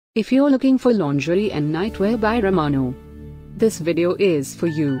If you're looking for lingerie and nightwear by Romano, this video is for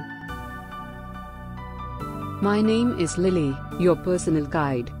you. My name is Lily, your personal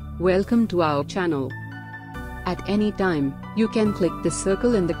guide. Welcome to our channel. At any time, you can click the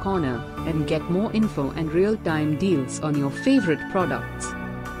circle in the corner and get more info and real-time deals on your favorite products.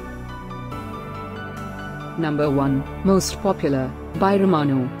 Number 1, Most Popular, by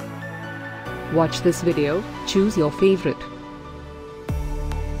Romano. Watch this video, choose your favorite.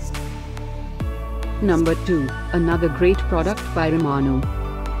 Number 2, another great product by Romano.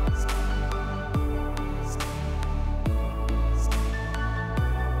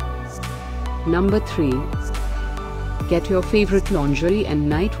 Number 3. Get your favorite lingerie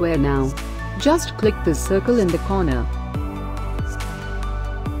and nightwear now. Just click the circle in the corner.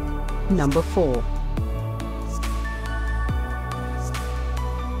 Number 4.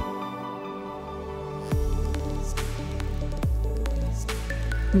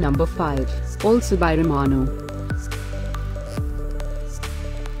 Number 5, also by Romano.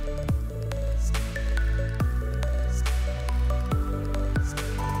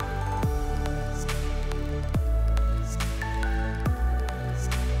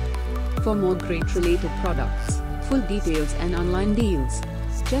 For more great related products, full details and online deals,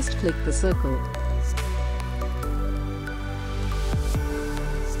 just click the circle.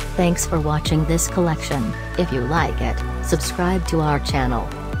 Thanks for watching this collection. If you like it, subscribe to our channel.